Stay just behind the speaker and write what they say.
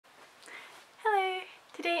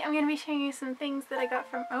Today I'm going to be showing you some things that I got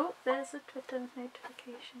from, oh, there's a Twitter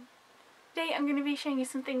notification. Today I'm going to be showing you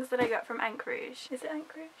some things that I got from Ank Rouge. Is it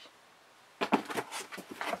Ank Rouge?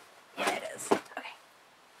 Yeah, it is. Okay.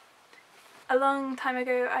 A long time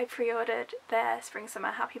ago I pre-ordered their Spring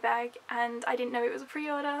Summer Happy Bag and I didn't know it was a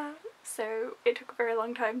pre-order, so it took a very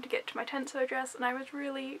long time to get to my Tenso address and I was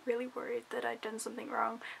really worried that I'd done something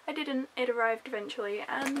wrong. I didn't. It arrived eventually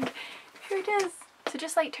and here it is. So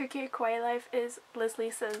just like Tokyo Kawaii Life is Liz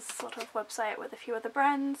Lisa's sort of website with a few other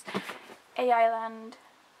brands, AI Land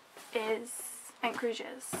is Ank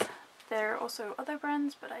Rouge's. There are also other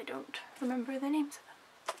brands but I don't remember the names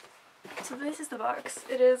of them. So this is the box.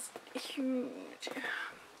 It is huge.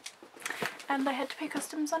 And I had to pay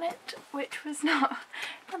customs on it, which was not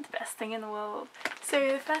the best thing in the world.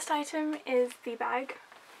 So the first item is the bag.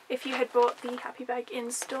 If you had bought the Happy Bag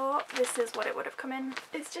in store, this is what it would have come in.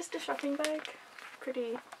 It's just a shopping bag.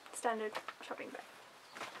 Pretty standard shopping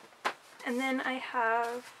bag. And then I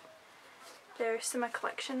have their summer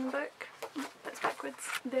collection book. That's backwards.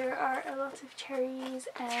 There are a lot of cherries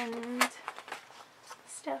and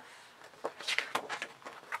stuff.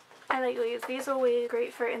 I like these. These are always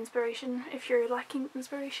great for inspiration if you're lacking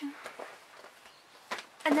inspiration.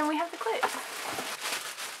 And then we have the clothes.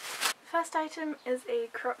 The first item is a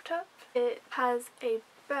crop top. It has a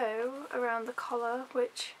bow around the collar,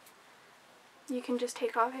 which you can just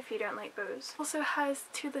take off if you don't like bows. Also has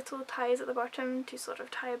two little ties at the bottom to sort of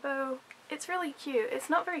tie a bow. It's really cute. It's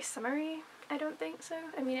not very summery, I don't think so.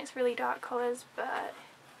 I mean, it's really dark colours, but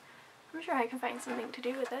I'm sure I can find something to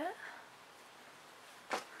do with it.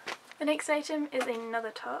 The next item is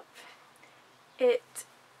another top. It,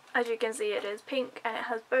 as you can see, it is pink and it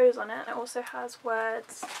has bows on it. It also has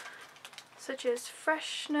words such as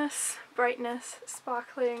freshness, brightness,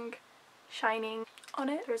 sparkling, shining on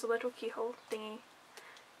it. There's a little keyhole thingy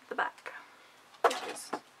at the back, which is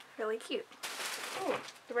really cute. Oh,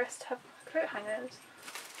 the rest have coat hangers.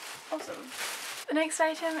 Awesome. The next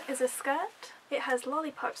item is a skirt. It has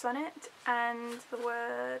lollipops on it and the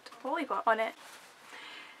word lollipop on it.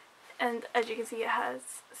 And as you can see, it has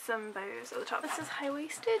some bows at the top. This is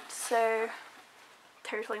high-waisted, so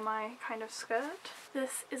totally my kind of skirt.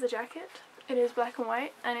 This is a jacket. It is black and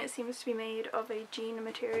white and it seems to be made of a jean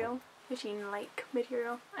material. A jean-like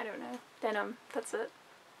material. I don't know. Denim. That's it.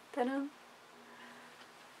 Denim.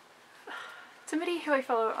 Somebody who I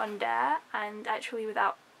follow on Dare, and actually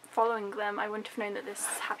without following them I wouldn't have known that this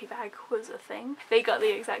Happy Bag was a thing. They got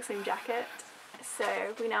the exact same jacket, so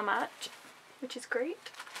we now match, which is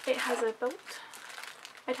great. It has a belt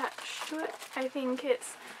attached to it. I think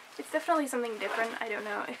it's definitely something different. I don't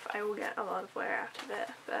know if I will get a lot of wear out of it,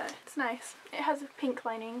 but it's nice. It has a pink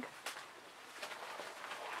lining.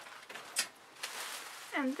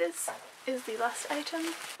 And this is the last item.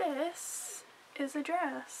 This is a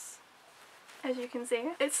dress. As you can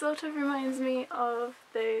see, it sort of reminds me of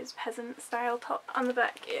those peasant style top. On the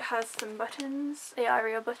back it has some buttons. They are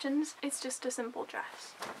real buttons. It's just a simple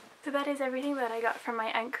dress. So that is everything that I got from my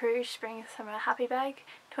Ank Rouge Spring Summer Happy Bag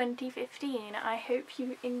 2015. I hope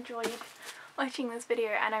you enjoyed watching this video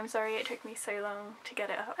and I'm sorry it took me so long to get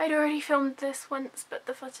it up. I'd already filmed this once but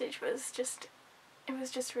the footage was just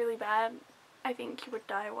really bad. I think you would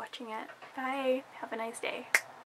die watching it. Bye. Have a nice day.